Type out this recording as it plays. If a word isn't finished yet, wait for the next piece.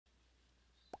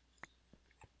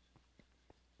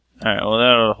Alright, well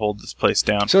that'll hold this place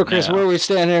down. So, Chris, now. where are we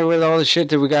standing here with all the shit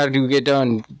that we gotta do get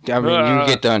done? I mean, you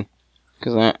get done.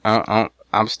 Because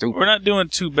I'm stupid. We're not doing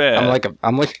too bad.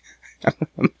 I'm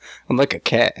like a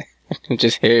cat. I'm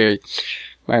just here,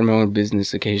 mind my own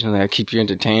business occasionally. I keep you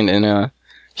entertained and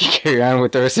you carry on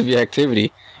with the rest of your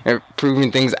activity and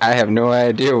proving things I have no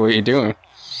idea what you're doing.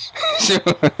 So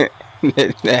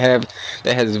that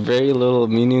has very little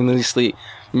meaningless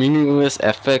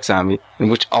effects on me, in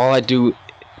which all I do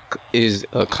is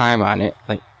climb on it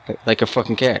like a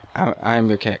fucking cat. I'm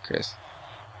your cat, Chris.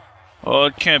 Well,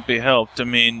 it can't be helped. I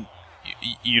mean,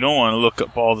 you don't want to look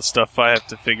up all the stuff I have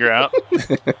to figure out.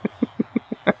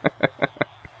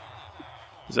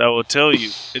 Because I will tell you,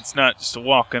 it's not just a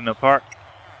walk in the park.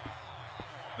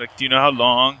 Like, do you know how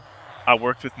long I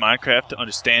worked with Minecraft to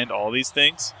understand all these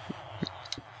things?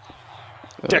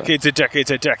 Decades and decades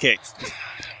and decades.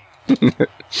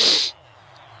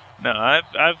 No,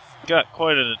 I've got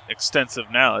quite an extensive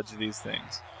knowledge of these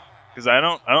things. Because I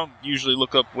don't usually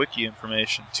look up wiki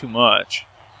information too much.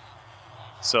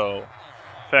 So,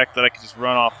 the fact that I can just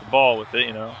run off the ball with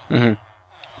it,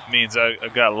 means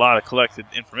I've got a lot of collected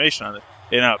information on it.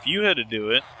 And now, if you had to do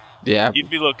it, you'd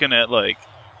be looking at, like,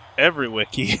 every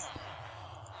wiki.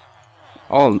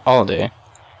 all day.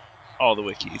 All the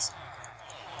wikis.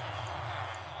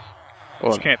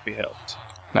 Which can't be helped.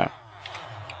 No.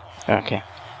 Okay.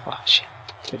 Oh, shit.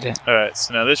 Alright,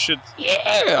 so now this should...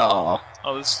 Yeah!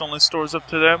 Oh, this only stores up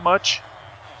to that much?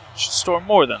 It should store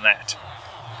more than that.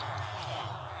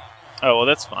 Oh, well,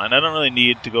 that's fine. I don't really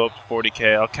need to go up to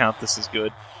 40k. I'll count this as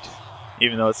good.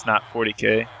 Even though it's not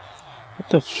 40k. What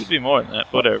the should be more than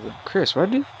that. Whatever. Chris, why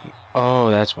did... Oh,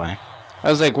 that's why. I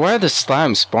was like, why are the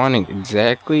slimes spawning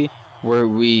exactly where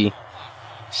we...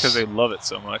 Because they love it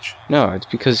so much. No, it's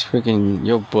because freaking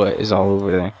your butt is all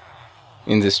over there.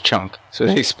 In this chunk. So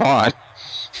they spawn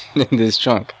in this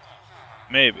chunk.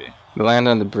 Maybe. They land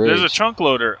on the bridge. There's a chunk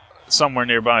loader somewhere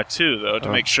nearby, too, though,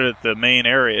 to make sure that the main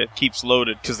area keeps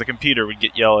loaded, because the computer would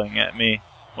get yelling at me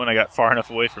when I got far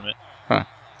enough away from it. Huh.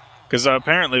 Because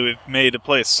apparently we've made a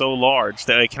place so large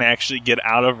that I can actually get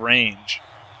out of range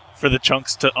for the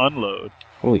chunks to unload.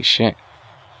 Holy shit.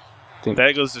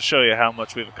 That goes to show you how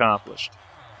much we've accomplished.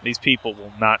 These people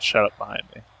will not shut up behind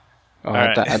me. Oh,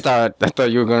 I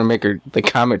thought you were going to make the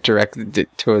comment directed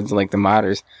towards like the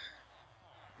modders.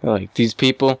 Like, these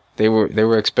people, they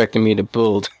were expecting me to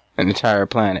build an entire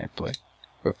planet, but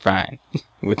we're fine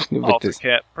with this.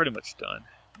 Cat, pretty much done.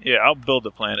 Yeah, I'll build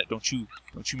a planet. Don't you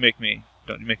make me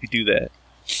do that.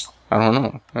 I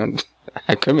don't know.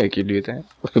 I could make you do that.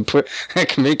 I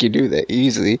can make you do that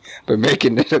easily, but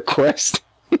making it a quest.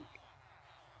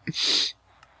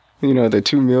 You know, the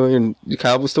 2 million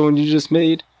cobblestone you just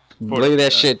made? Lay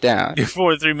that shit down.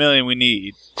 43 million we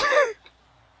need.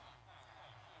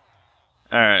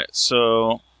 Alright,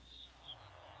 so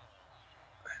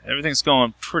everything's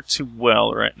going pretty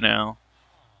well right now.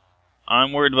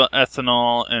 I'm worried about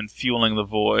ethanol and fueling the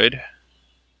void.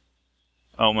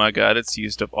 Oh my god, it's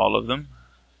used up all of them.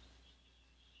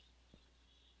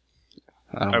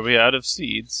 Are we out of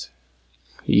seeds?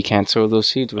 You can't sow those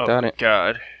seeds without it. Oh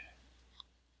god.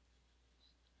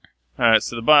 Alright,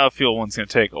 so the biofuel one's gonna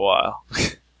take a while.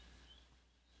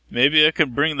 Maybe I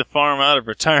could bring the farm out of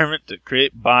retirement to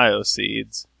create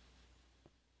bio-seeds.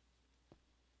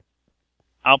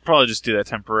 I'll probably just do that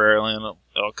temporarily and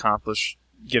it'll accomplish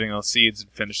getting those seeds and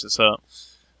finish this up.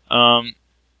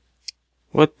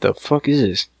 What the fuck is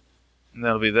this? And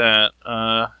that'll be that.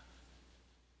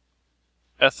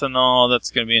 Ethanol, that's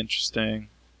gonna be interesting.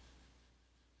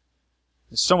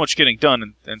 There's so much getting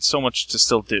done and so much to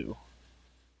still do.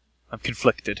 I'm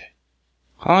conflicted.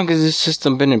 How long has this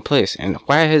system been in place, and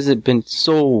why has it been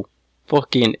so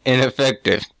fucking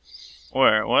ineffective?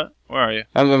 Where? What? Where are you?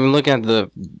 I'm looking at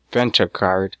the Ventra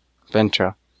card.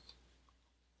 Ventra.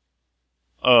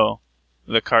 Oh,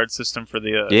 the card system for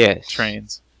the yes.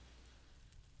 trains.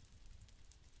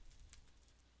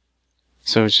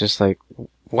 So it's just like,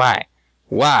 why?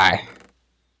 Why?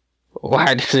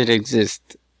 Why does it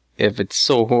exist if it's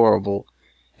so horrible?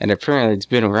 And apparently it's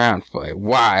been around for a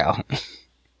while.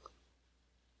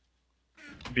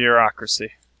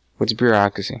 Bureaucracy. What's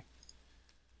bureaucracy?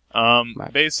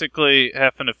 Basically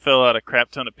having to fill out a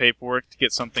crap ton of paperwork to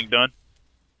get something done.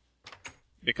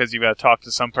 Because you've got to talk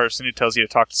to some person who tells you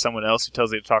to talk to someone else who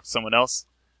tells you to talk to someone else.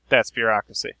 That's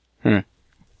bureaucracy. That's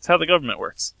how the government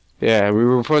works. Yeah, we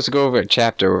were supposed to go over a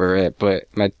chapter over it, but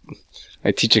my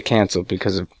teacher canceled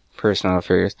because of personal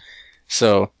affairs.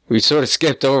 So we sort of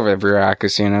skipped over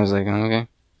bureaucracy, and I was like, okay.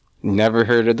 Never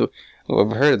heard of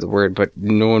I've heard of the word, but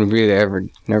no one really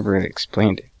never really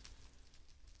explained it.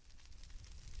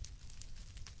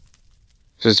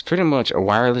 So it's pretty much a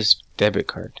wireless debit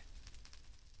card.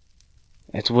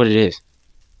 That's what it is.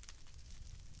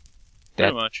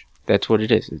 Pretty much. That's what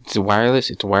it is. It's a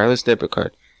wireless debit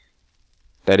card.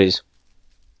 That is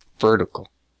vertical.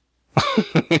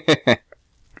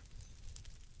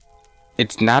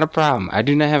 It's not a problem. I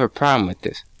do not have a problem with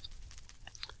this.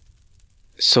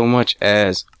 So much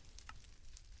as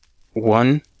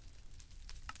one,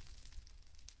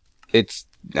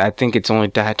 I think it's only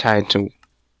tied to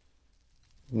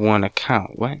one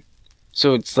account. What?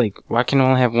 So it's like, why can I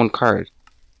only have one card?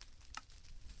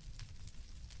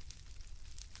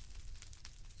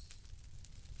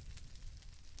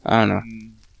 I don't know.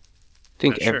 I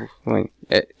think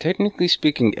technically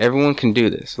speaking, everyone can do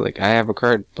this. Like, I have a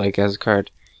card, Blake has a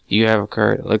card, you have a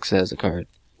card, Alexa has a card.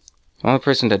 The only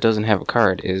person that doesn't have a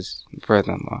card is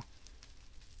brother-in-law.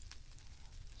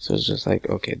 So it's just like,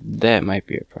 okay, that might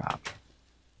be a problem.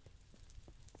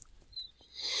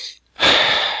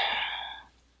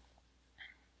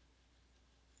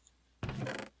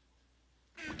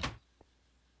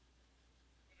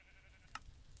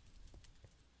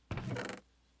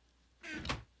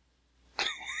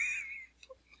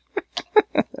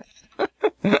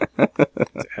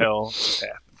 What the hell just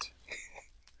happened?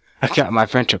 I got my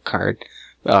venture card.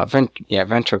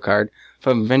 Venture card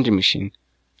from a vending machine.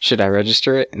 Should I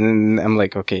register it? And then I'm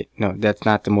like, okay, no, that's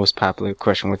not the most popular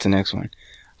question. What's the next one?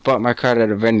 Bought my card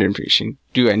at a vending machine.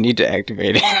 Do I need to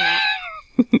activate it?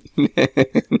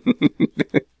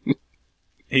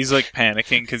 He's like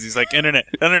panicking because he's like, internet,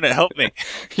 help me.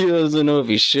 He doesn't know if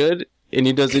he should, and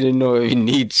he doesn't even know if he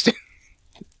needs to.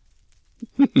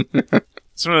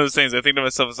 It's one of those things. I think to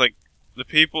myself, it's like the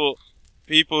people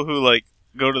who like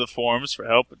go to the forums for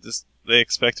help, just they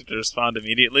expect it to respond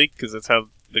immediately because that's how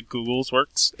the Google's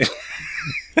works.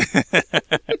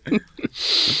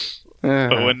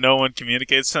 But when no one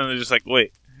communicates to them, they're just like,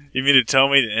 wait, you mean to tell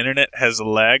me the internet has a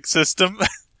lag system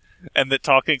and that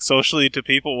talking socially to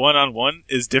people one-on-one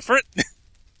is different?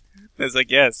 It's like,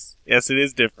 yes, it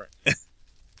is different.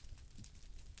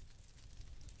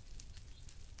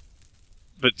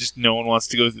 But just no one wants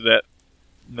to go through that.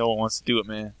 No one wants to do it,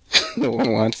 man. No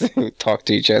one wants to talk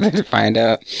to each other to find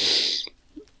out.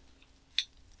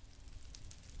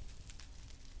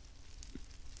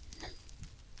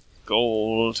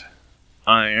 Gold.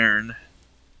 Iron.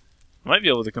 I might be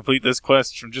able to complete this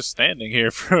quest from just standing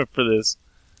here for this.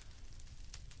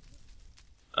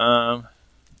 But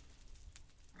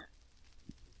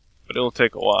it'll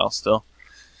take a while still.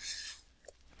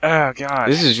 Oh, God.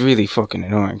 This is really fucking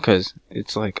annoying, because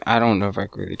it's like, I don't know if I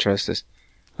can really trust this.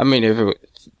 I mean, if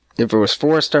it was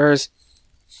 4 stars,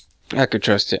 I could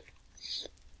trust it.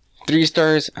 3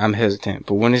 stars, I'm hesitant.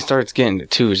 But when it starts getting to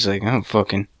 2, it's like, I'm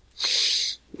fucking...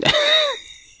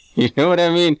 You know what I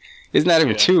mean? It's not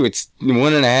even 2, it's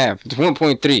 1.5. It's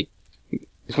 1.3.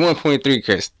 It's 1.3,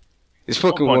 Chris. It's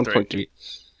fucking 1.3.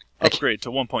 Upgrade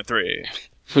to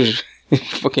 1.3.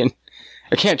 Fucking...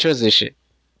 I can't trust this shit.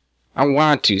 I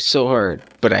want to so hard,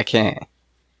 but I can't.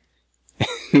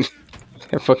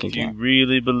 I fucking can't. If you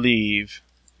really believe,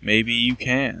 maybe you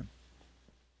can.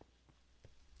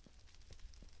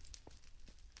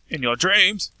 In your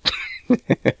dreams.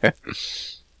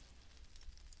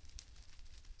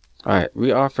 Alright,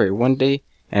 we offer a 1-day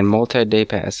and multi-day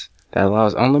pass that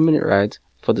allows unlimited rides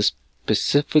for the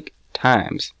specified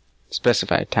times. A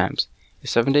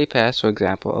 7-day pass, for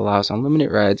example, allows unlimited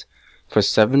rides for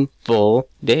 7 full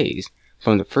days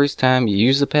from the first time you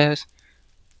use the pass.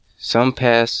 Some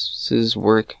passes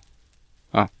work...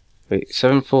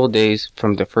 7 full days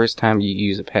from the first time you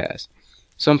use a pass.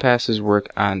 Some passes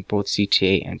work on both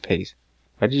CTA and PACE.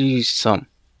 Why did you use some?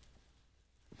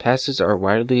 Passes are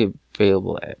widely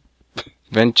available at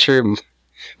venture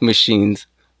machines.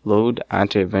 Load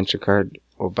onto a venture card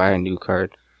or buy a new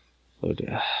card.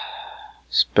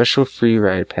 Special free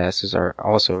ride passes are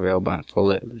also available on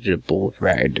full eligible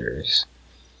riders.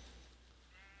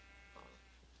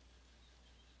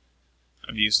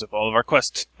 I've used up all of our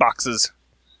quest boxes.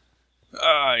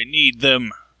 I need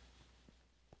them.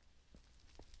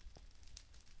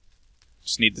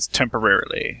 Just need this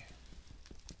temporarily.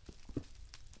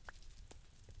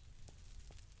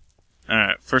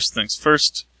 Alright, first things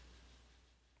first.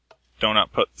 Don't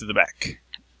output through the back.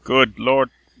 Good lord.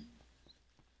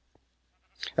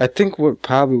 I think what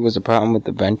probably was a problem with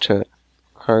the venture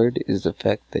card is the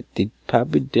fact that they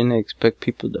probably didn't expect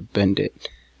people to bend it.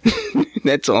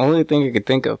 That's the only thing I could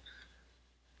think of.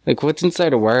 Like, what's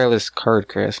inside a wireless card,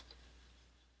 Chris?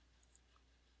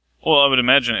 Well, I would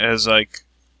imagine it has, like...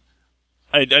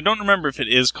 I don't remember if it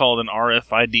is called an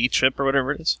RFID chip or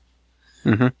whatever it is.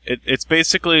 Mm-hmm. It's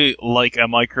basically like a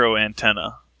micro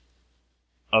antenna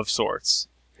of sorts.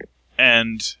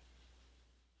 and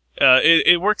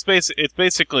it works. It's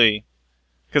basically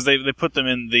because they put them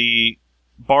in the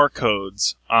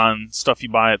barcodes on stuff you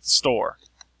buy at the store.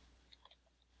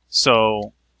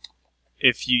 So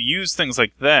if you use things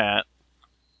like that,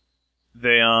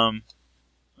 they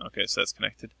okay, so that's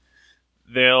connected.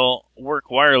 They'll work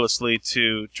wirelessly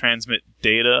to transmit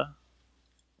data.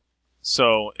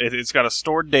 So it's got a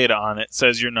stored data on it,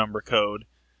 says your number code,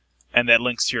 and that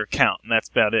links to your account, and that's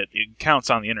about it. The account's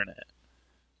on the internet.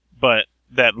 But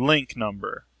that link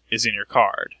number is in your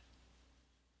card.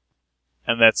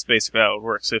 And that's basically how it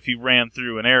works. So if you ran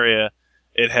through an area,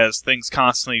 it has things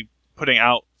constantly putting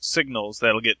out signals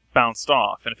that'll get bounced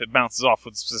off. And if it bounces off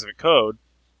with a specific code,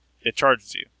 it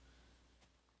charges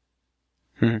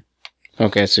you.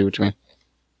 Okay, I see what you mean.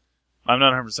 I'm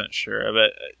not 100% sure,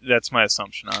 but that's my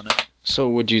assumption on it. So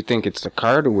would you think it's the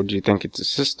card, or would you think it's the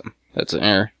system that's an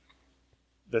error?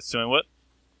 That's doing what?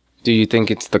 Do you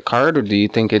think it's the card, or do you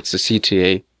think it's the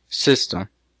CTA system?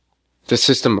 The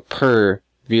system per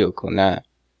vehicle, not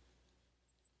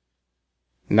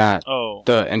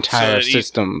the entire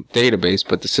system database,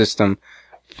 but the system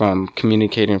from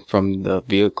communicating from the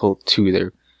vehicle to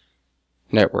their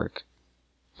network.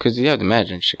 Because you have to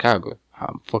imagine Chicago,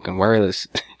 fucking wireless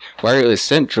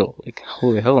central, like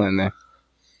holy hell in there.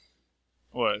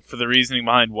 What, for the reasoning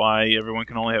behind why everyone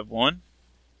can only have one?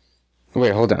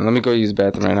 Wait, hold on. Let me go use the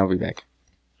bathroom and I'll be back.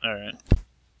 Alright.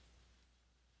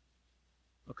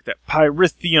 Look at that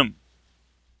pyrithium.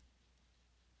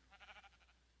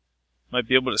 Might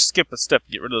be able to skip a step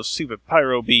to get rid of those stupid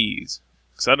pyro bees.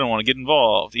 Because I don't want to get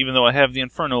involved, even though I have the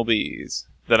inferno bees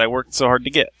that I worked so hard to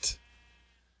get.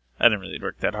 I didn't really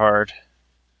work that hard.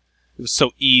 It was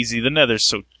so easy. The nether's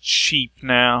so cheap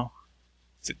now.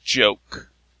 It's a joke.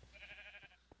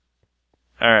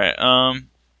 Alright,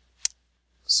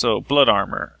 so blood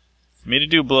armor. For me to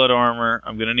do blood armor,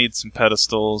 I'm gonna need some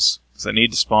pedestals, because I need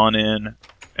to spawn in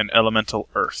an elemental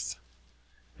earth.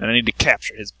 And I need to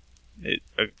capture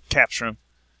capture him,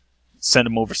 send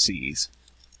him overseas.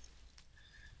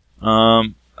 I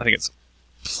think it's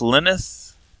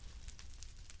Plymouth?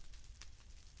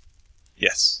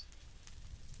 Yes.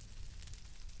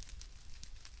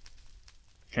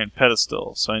 Okay, and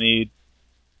pedestal, so I need...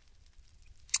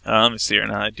 let me see here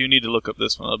now. I do need to look up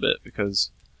this one a little bit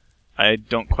because I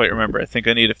don't quite remember. I think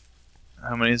I need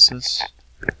how many is this?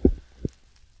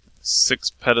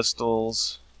 6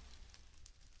 pedestals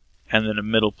and then a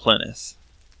middle plinth.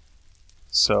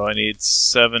 So I need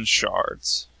 7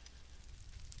 shards.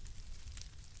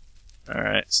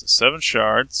 Alright, so 7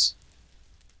 shards.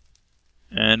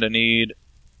 And I need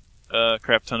a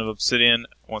crap ton of obsidian.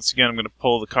 Once again, I'm going to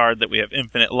pull the card that we have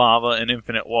infinite lava and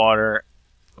infinite water.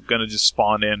 I'm gonna just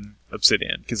spawn in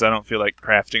obsidian, because I don't feel like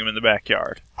crafting them in the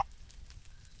backyard.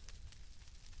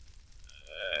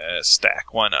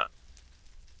 Stack, why not?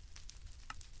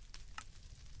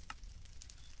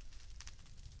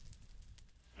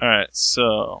 Alright,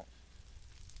 so...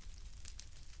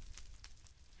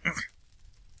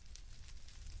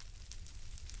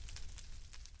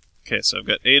 okay, so I've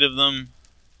got 8 of them,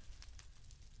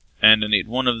 and I need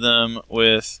 1 of them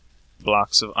with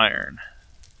blocks of iron.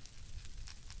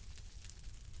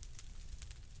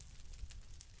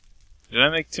 Did I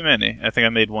make too many? I think I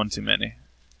made 1 too many.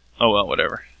 Oh well,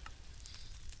 whatever.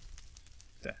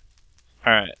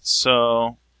 Alright,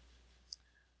 so...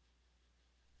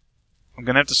 I'm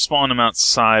gonna have to spawn them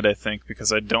outside, I think,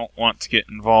 because I don't want to get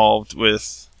involved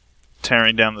with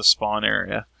tearing down the spawn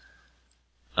area.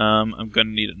 I'm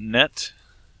gonna need a net.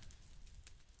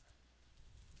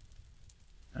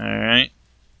 Alright.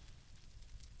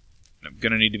 I'm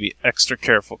gonna need to be extra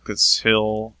careful, because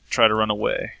he'll try to run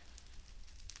away.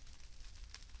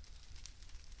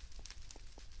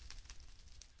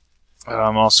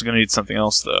 I'm also going to need something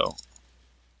else, though.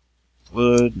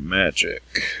 Wood magic.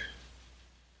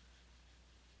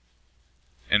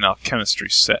 An alchemistry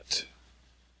set.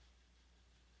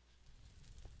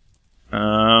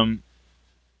 I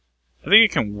think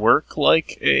it can work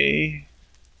like a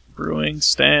brewing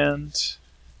stand.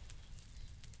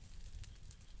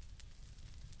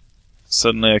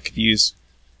 Suddenly I could use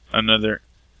another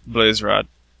blaze rod.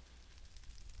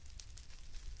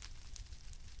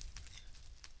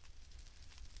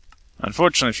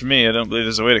 Unfortunately for me, I don't believe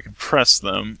there's a way to compress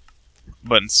them,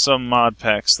 but in some mod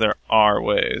packs there are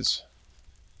ways.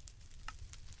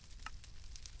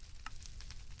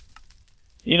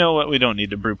 You know what? We don't need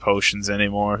to brew potions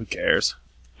anymore. Who cares?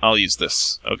 I'll use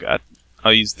this. Oh god.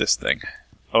 I'll use this thing.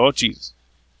 Oh jeez.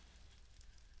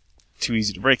 Too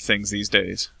easy to break things these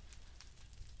days.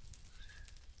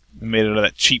 We made it out of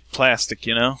that cheap plastic,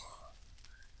 you know?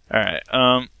 Alright,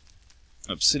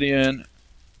 obsidian.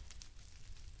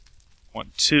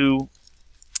 1, 2.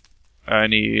 I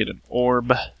need an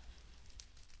orb.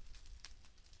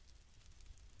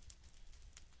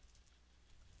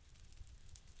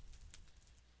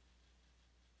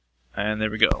 And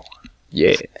there we go.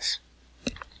 Yes.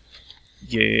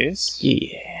 Yes.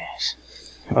 Yes.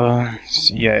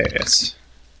 Yes.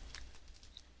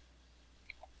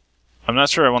 I'm not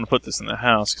sure I want to put this in the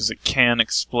house because it can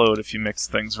explode if you mix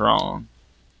things wrong.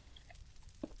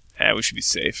 Yeah, we should be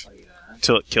safe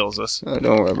until it kills us. Oh,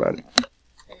 don't worry about it.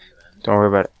 Don't worry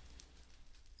about it.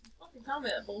 Fucking tell me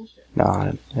that bullshit.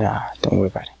 Nah, don't worry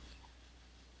about it.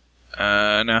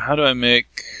 Now how do I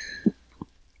make...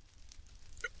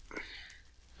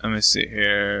 Let me see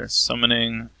here.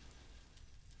 Summoning.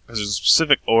 There's a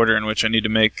specific order in which I need to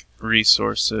make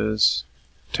resources.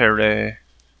 Terre.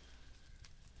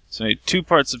 So I need 2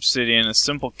 parts obsidian, a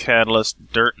simple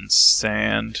catalyst, dirt, and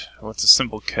sand. What's a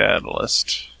simple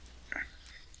catalyst?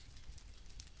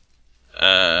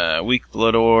 Weak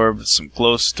blood orb, some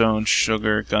glowstone,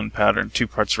 sugar, gunpowder, and 2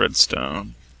 parts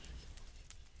redstone.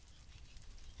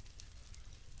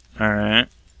 Alright.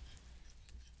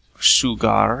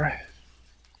 Sugar.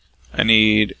 I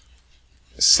need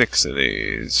 6 of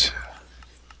these.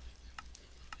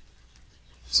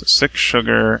 So 6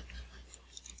 sugar,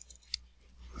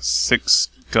 6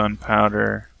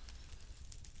 gunpowder.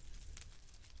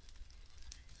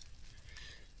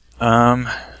 I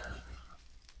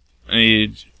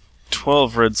need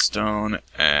 12 redstone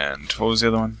and what was the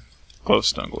other one?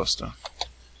 Glowstone.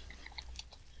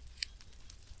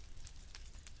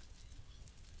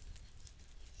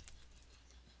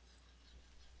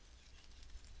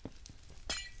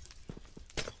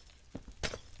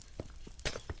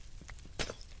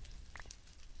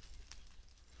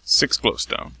 6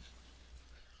 glowstone.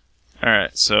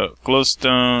 Alright, so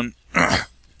glowstone,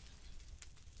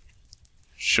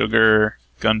 sugar,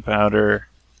 gunpowder.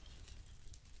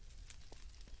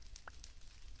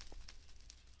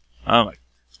 Oh my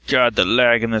god, the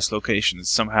lag in this location is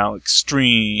somehow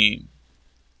extreme.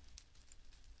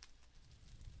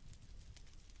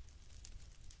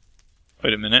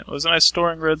 Wait a minute, wasn't I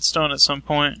storing redstone at some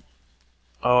point?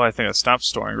 Oh, I think I stopped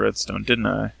storing redstone, didn't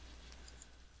I?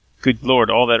 Good lord,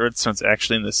 all that redstone's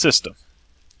actually in the system.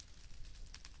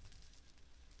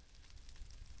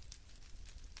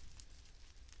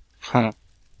 Huh.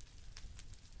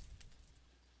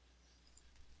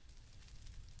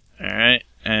 Alright,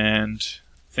 and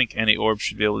I think any orb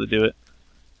should be able to do it.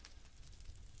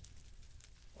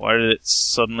 Why did it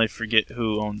suddenly forget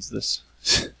who owns this?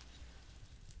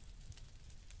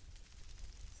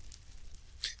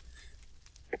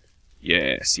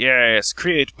 Yes,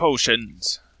 create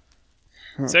potions.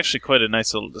 It's actually quite a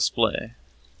nice little display.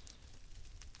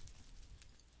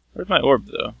 Where's my orb,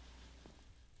 though?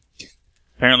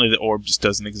 Apparently the orb just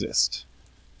doesn't exist.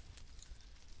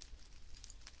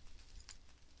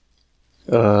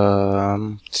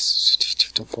 What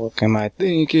the fuck am I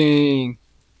thinking?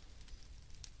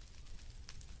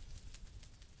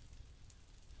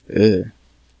 Ugh.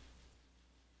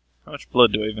 How much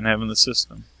blood do I even have in the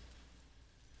system?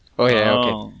 Oh yeah,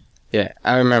 okay. Yeah,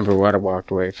 I remember what I walked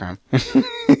away from.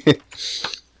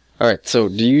 Alright, so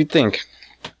do you think...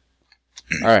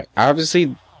 Alright,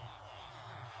 obviously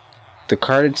the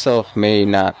card itself may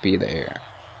not be there.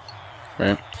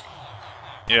 Right?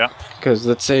 Yeah. Because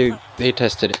let's say they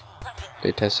tested it.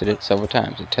 They tested it several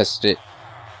times. They tested it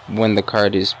when the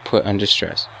card is put under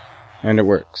stress. And it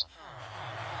works.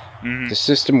 Mm-hmm. The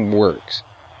system works.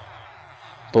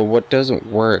 But what doesn't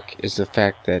work is the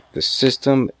fact that the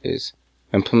system is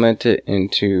implemented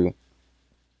into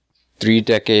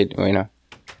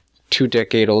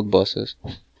 2-decade-old buses.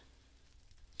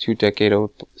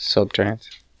 2-decade-old subtrains.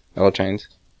 All trains.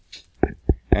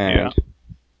 And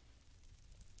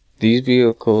these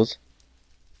vehicles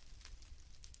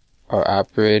are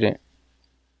operated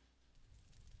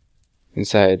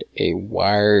inside a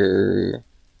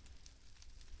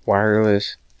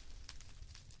wireless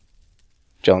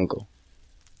jungle.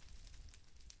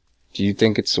 Do you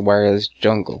think it's the wireless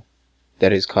jungle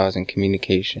that is causing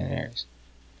communication errors?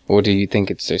 Or do you think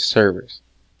it's their servers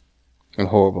and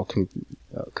horrible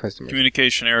customers?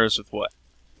 Communication errors with what?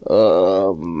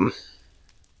 Well,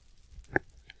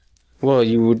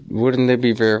 wouldn't there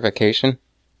be verification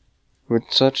with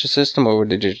such a system, or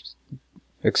would it just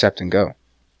accept and go?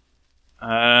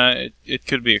 It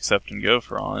could be accept and go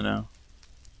for all I know.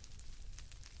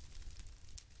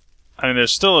 I mean,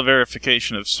 there's still a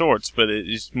verification of sorts, but it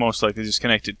is most likely just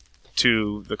connected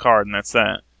to the card, and that's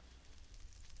that.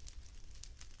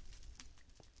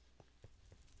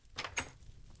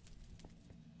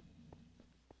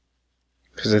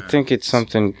 Because I think it's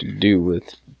something to do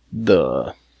with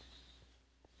the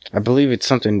I believe it's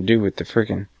something to do with the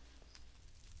freaking...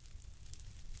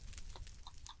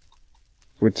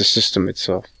 with the system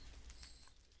itself.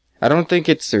 I don't think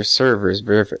it's their servers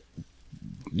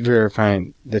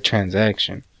verifying the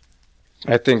transaction.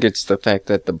 I think it's the fact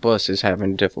that the bus is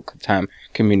having a difficult time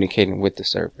communicating with the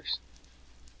servers.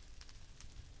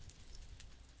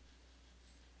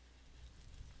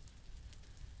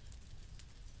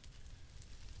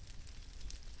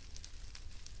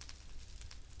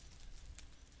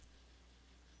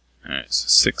 Alright, so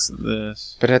 6 of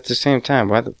this. But at the same time,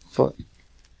 why the fuck?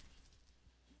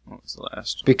 What was the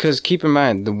last one? Because keep in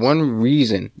mind, the one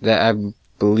reason that I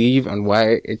believe on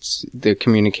why it's the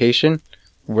communication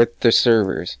with the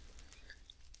servers,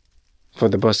 for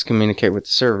the bus to communicate with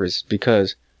the servers,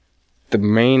 because the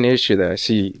main issue that I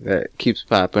see that keeps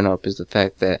popping up is the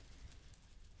fact that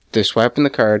they're swiping the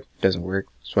card, doesn't work,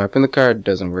 swiping the card,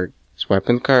 doesn't work,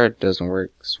 swiping the card, doesn't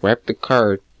work, swipe the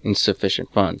card,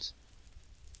 insufficient funds.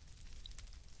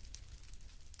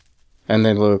 And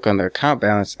then look on their account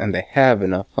balance and they have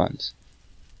enough funds.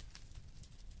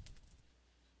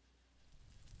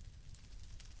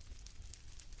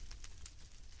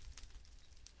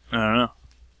 I don't know.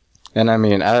 And I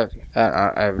mean, I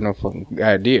have no fucking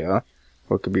idea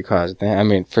what could be causing that. I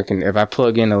mean, freaking, if I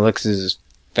plug in Alexa's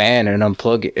fan and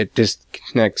unplug it, it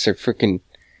disconnects her freaking,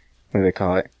 what do they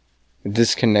call it? It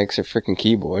disconnects her freaking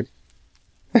keyboard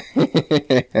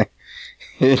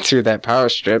into that power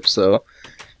strip. So,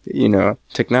 you know,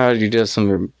 technology does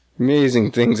some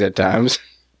amazing things at times.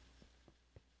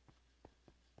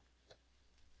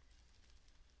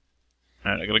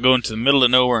 Alright, I gotta go into the middle of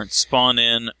nowhere and spawn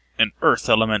in an earth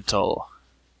elemental.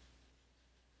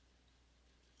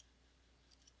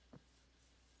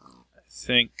 I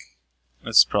think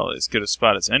this is probably as good a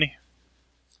spot as any.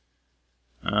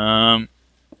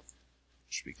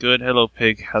 Should be good. Hello,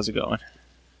 pig. How's it going?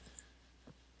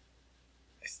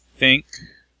 I think.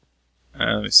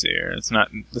 Let me see here. Let's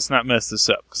not mess this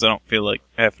up because I don't feel like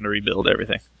having to rebuild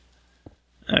everything.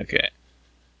 Okay.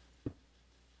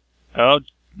 Oh,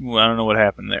 well, I don't know what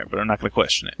happened there, but I'm not going to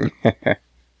question it.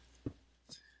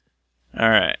 All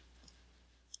right.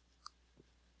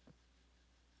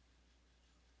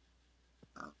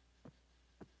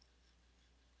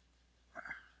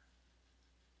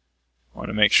 I want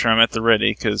to make sure I'm at the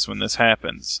ready because when this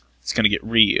happens, it's going to get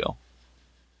real.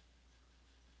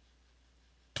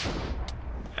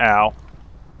 Ow.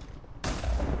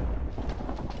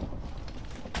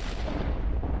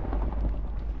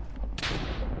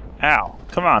 Ow.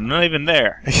 Come on, I'm not even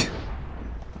there.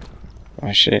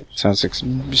 Oh shit. Sounds like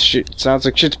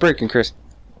shit's breaking, Chris.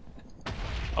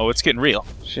 Oh, it's getting real.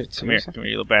 Shit, Come here, you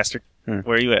little bastard. Hmm.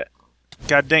 Where are you at?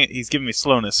 God dang it, he's giving me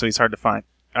slowness, so he's hard to find.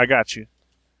 I got you.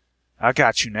 I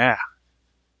got you now.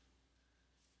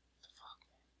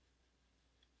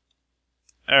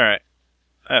 Alright.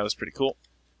 That was pretty cool.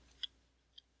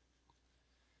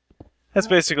 That's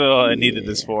basically all I needed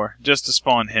this for. Just to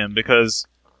spawn him, because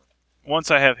once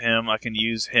I have him, I can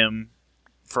use him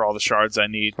for all the shards I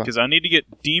need. Because I need to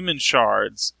get demon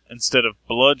shards instead of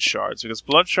blood shards. Because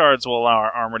blood shards will allow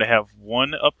our armor to have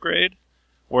one upgrade,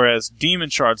 whereas demon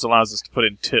shards allows us to put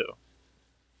in 2.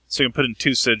 So you can put in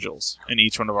 2 sigils in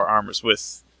each one of our armors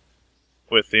with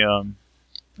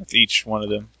each one of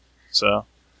them. So,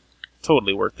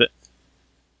 totally worth it.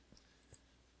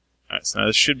 Alright, so now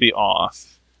this should be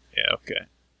off. Yeah, okay.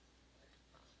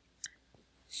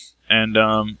 And,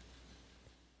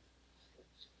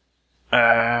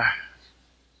 I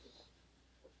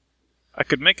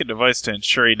could make a device to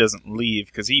ensure he doesn't leave,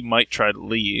 because he might try to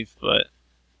leave, but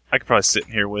I could probably sit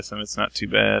in here with him, it's not too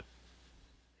bad.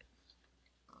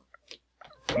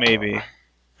 Maybe.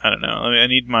 I don't know. I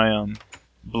need my,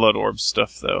 blood orb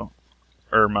stuff, though.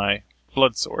 Or my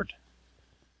blood sword.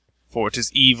 For it is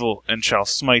evil, and shall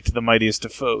smite the mightiest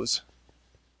of foes.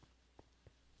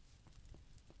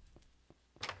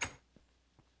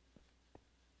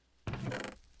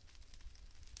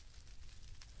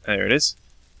 There it is.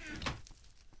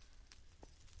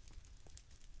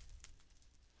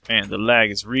 Man, the lag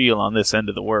is real on this end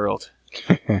of the world.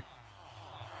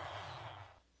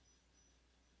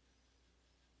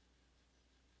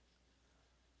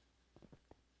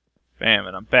 Bam,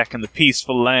 and I'm back in the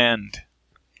peaceful land.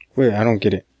 Wait, I don't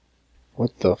get it.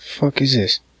 What the fuck is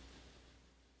this?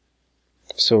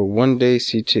 So 1 day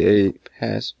CTA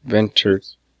pass venture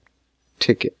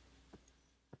ticket.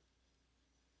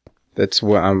 That's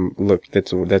what I'm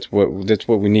that's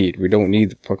what we need. We don't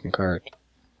need the fucking card.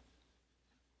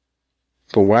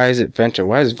 But why is it venture?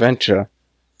 Why is venture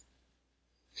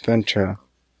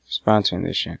sponsoring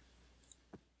this shit?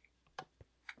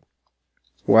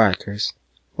 Why, Chris?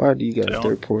 Why do you got a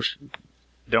third portion?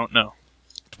 Don't know.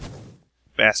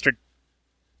 Bastard.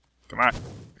 Come on.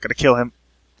 I gotta kill him.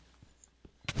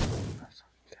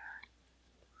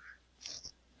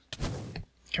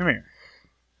 Come here.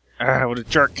 Ah, what a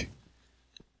jerk.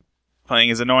 Playing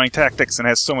his annoying tactics and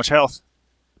has so much health.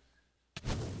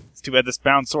 It's too bad this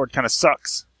bound sword kind of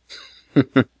sucks. He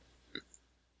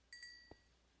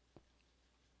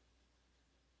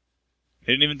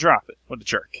didn't even drop it. What a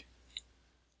jerk.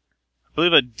 I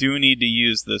believe I do need to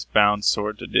use this bound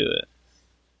sword to do it.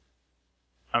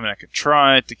 I mean, I could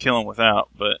try to kill him without,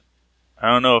 but I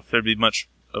don't know if there'd be much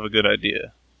of a good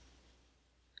idea.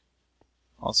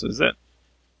 Also, is that...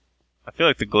 I feel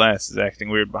like the glass is acting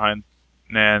weird behind...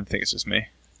 Nah, I think it's just me.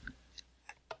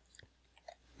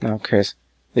 No, Chris.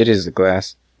 It is the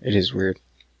glass. It is weird.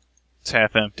 It's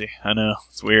half empty. I know.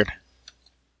 It's weird. It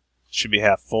should be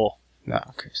half full. No,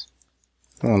 Chris.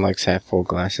 No one likes half full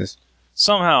glasses.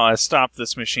 Somehow I stopped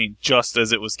this machine just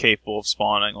as it was capable of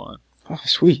spawning one. Oh,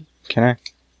 sweet. Can I?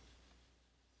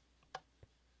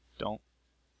 Don't.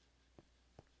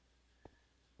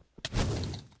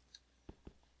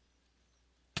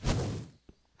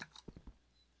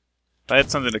 If I had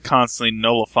something to constantly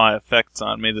nullify effects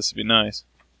on me, this would be nice.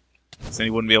 Because then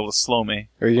he wouldn't be able to slow me.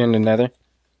 Are you in the nether?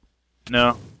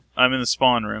 No. I'm in the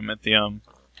spawn room at the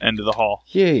end of the hall.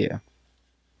 Yeah.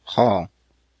 Hall.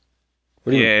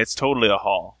 What do you Yeah, it's totally a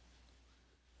hall.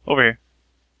 Over here.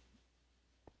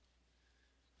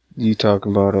 You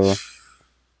talking about,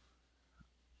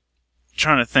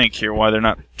 Trying to think here why they're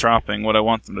not dropping what I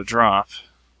want them to drop.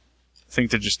 I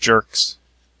think they're just jerks.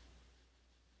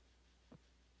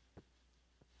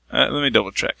 Let me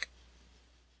double check.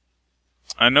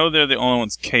 I know they're the only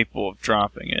ones capable of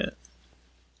dropping it.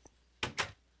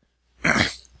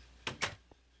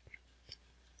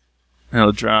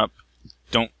 It'll drop.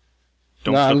 Don't.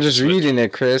 No, I'm just reading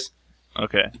it, Chris.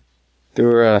 Okay.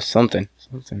 Through, something.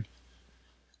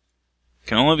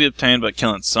 Can only be obtained by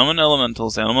killing summon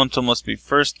elementals. The elemental must be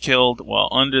first killed while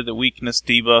under the weakness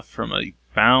debuff from a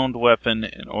bound weapon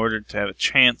in order to have a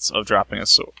chance of dropping a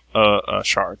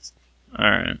shard.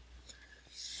 Alright.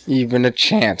 Even a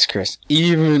chance, Chris.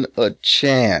 Even a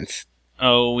chance.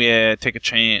 Oh, yeah, take a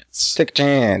chance. Take a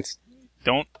chance.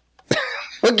 Don't.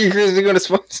 Okay, Chris, you're gonna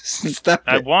spawn. Stop it.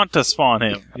 I want to spawn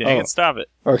him. Yeah, you can stop it.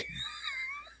 Okay.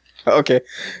 Okay.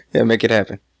 Yeah, make it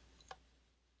happen.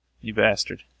 You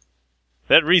bastard.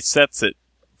 That resets it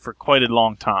for quite a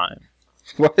long time.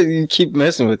 Why do you keep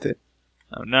messing with it?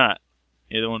 I'm not.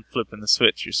 You're the one flipping the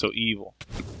switch. You're so evil.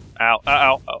 Ow,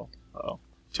 ow, ow. Uh-oh.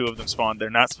 Two of them spawned. They're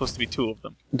not supposed to be two of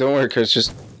them. Don't worry, Chris.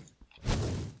 Just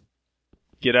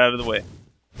get out of the way.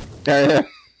 Yeah.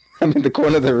 I'm in the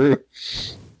corner of the room.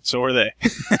 So are they.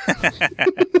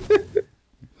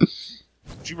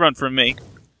 Don't you run from me.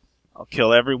 I'll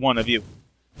kill every one of you.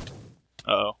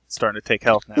 Uh-oh. It's starting to take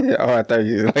health now. Yeah, oh, I thought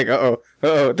you were like,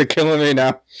 uh-oh, they're killing me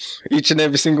now. Each and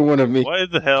every single one of me. Why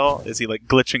the hell is he, like,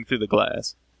 glitching through the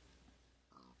glass?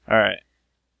 Alright.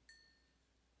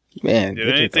 Man, did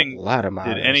anything, a lot of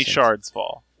did any shards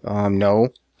fall? No.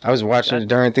 I was watching the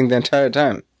darn thing the entire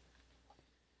time.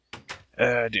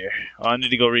 Oh, dear. Well, I need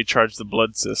to go recharge the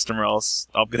blood system or else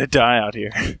I'm gonna die out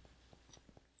here. I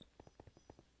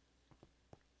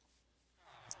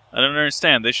don't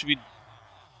understand. They should be...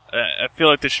 I feel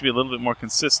like they should be a little bit more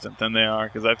consistent than they are,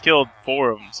 because I've killed 4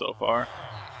 of them so far.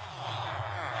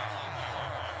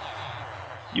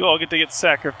 You all get to get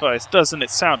sacrificed. Doesn't it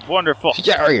sound wonderful?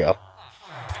 Yeah, there you go.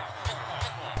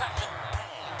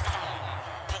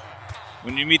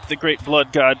 When you meet the great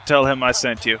blood god, tell him I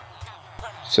sent you.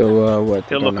 So, what?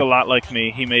 He'll look a lot like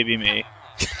me. He may be me.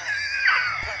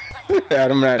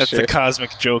 I'm not That's sure. the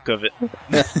cosmic joke of it.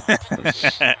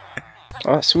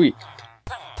 Oh, sweet.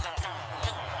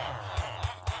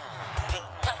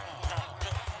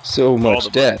 So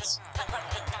much death.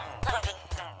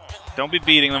 Don't be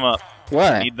beating them up.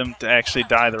 Why? You need them to actually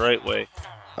die the right way.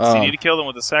 So you need to kill them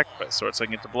with a sacrifice sword so I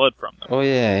can get the blood from them. Oh,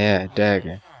 yeah,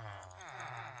 dagger.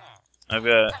 I've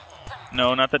got...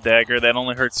 No, not the dagger. That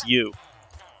only hurts you.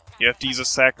 You have to use a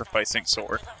sacrificing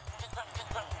sword.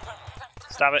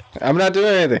 Stop it. I'm not doing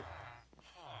anything.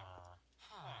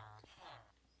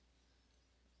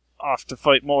 Off to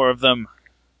fight more of them.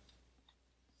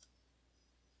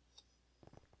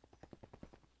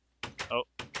 Oh.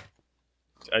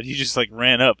 You just, like,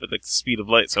 ran up at the speed of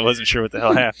light, so I wasn't sure what the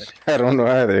hell happened. I don't know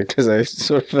either, because I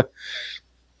sort of...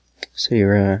 So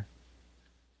you're,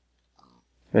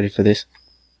 ready for this?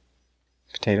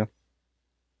 Potato.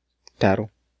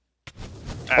 Tattle.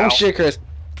 Ow. Oh shit, Chris!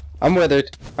 I'm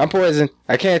withered. I'm poisoned.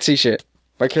 I can't see shit.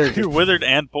 My character... You're withered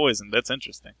and poisoned. That's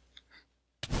interesting.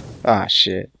 Ah,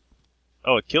 shit.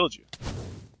 Oh, it killed you.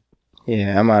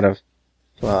 Yeah, I'm out of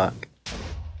Fuck.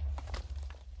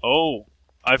 Oh,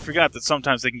 I forgot that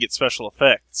sometimes they can get special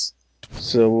effects.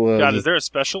 So, God, is there a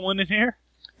special one in here?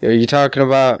 Are you talking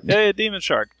about... Yeah, demon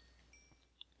shark.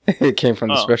 It came from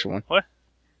the special one. What?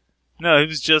 No, I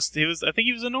think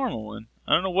he was a normal one.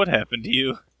 I don't know what happened to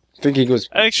you. I think he goes...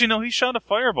 Actually, no, he shot a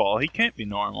fireball. He can't be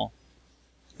normal.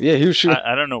 Yeah, he was shooting...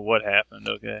 I don't know what happened,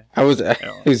 okay?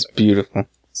 It was beautiful.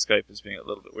 Skype is being a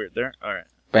little bit weird there. Alright.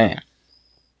 Bam.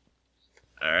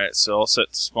 Alright, so all set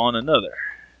to spawn another.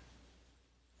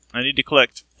 I need to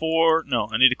collect 4... No,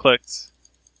 I need to collect...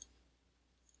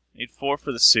 I need 4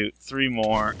 for the suit, 3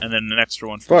 more, and then an extra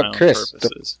one for my own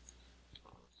purposes.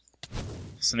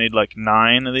 So I need like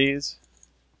 9 of these.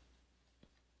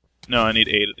 No, I need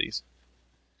 8 of these.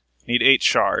 I need 8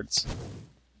 shards.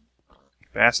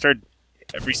 Bastard.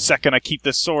 Every second I keep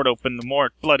this sword open, the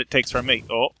more blood it takes from me.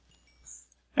 Oh.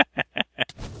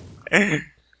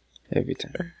 Every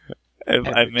time.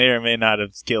 I may or may not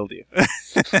have killed you.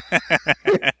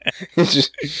 It's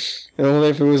just... Only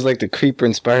if it was like the creeper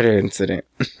and spider incident.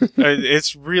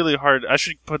 It's really hard. I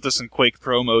should put this in Quake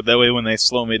Pro mode. That way when they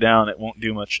slow me down, it won't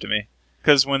do much to me.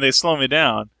 Because when they slow me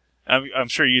down, I'm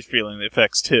sure you're feeling the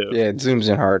effects too. Yeah, it zooms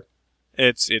in hard.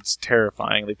 It's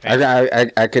terrifyingly painful.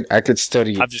 I could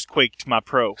study. I've just quaked my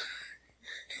pro.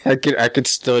 I could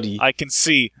study. I can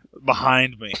see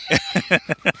behind me.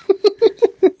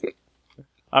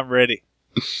 I'm ready.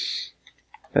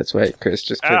 That's right, Chris.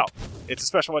 Just Ow! It's a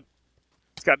special one.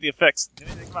 It's got the effects.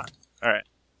 Come on. Alright.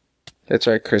 That's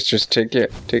right, Chris. Just take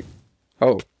it.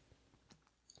 Oh.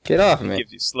 Get off me. It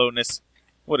gives you slowness.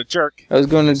 What a jerk. I was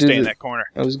going to Stay in that corner.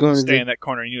 I was going to Stay in that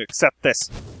corner and you accept this.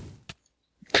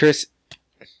 Chris,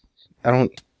 I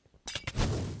don't...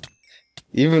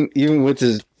 Even with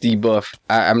his debuff,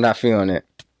 I'm not feeling it.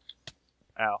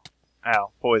 Ow.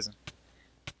 Ow. Poison.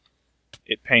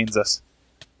 It pains us.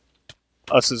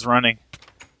 Us is running.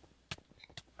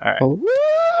 Alright. Oh,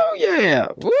 woo, yeah!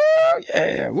 Woo,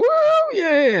 yeah! Woo,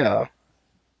 yeah!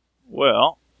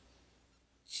 Well,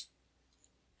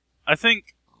 I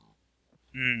think...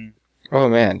 Oh,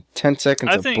 man. 10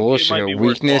 seconds of bullshit.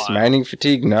 Weakness, mining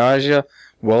fatigue, nausea,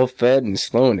 well-fed, and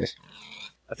slowness.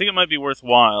 I think it might be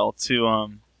worthwhile to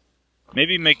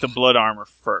maybe make the blood armor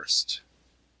first.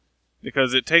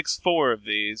 Because it takes 4 of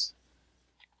these.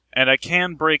 And I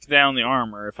can break down the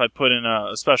armor if I put in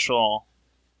a special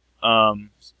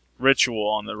ritual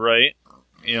on the right.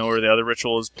 You know, where the other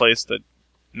ritual is placed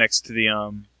next to the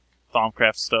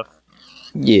Thaumcraft stuff.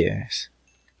 Yes.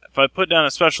 If I put down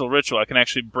a special ritual, I can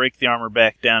actually break the armor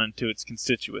back down into its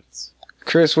constituents.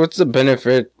 Chris, what's the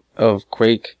benefit of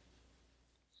Quake?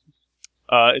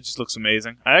 It just looks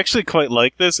amazing. I actually quite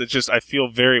like this. It's just I feel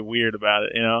very weird about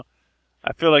it, you know?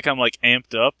 I feel like I'm like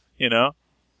amped up, you know?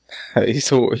 He's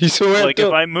so amped like up.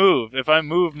 if I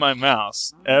move my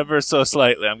mouse ever so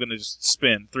slightly, I'm gonna just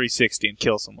spin 360 and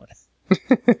kill someone.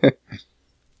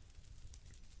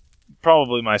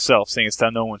 Probably myself, seeing as how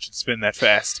no one should spin that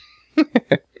fast.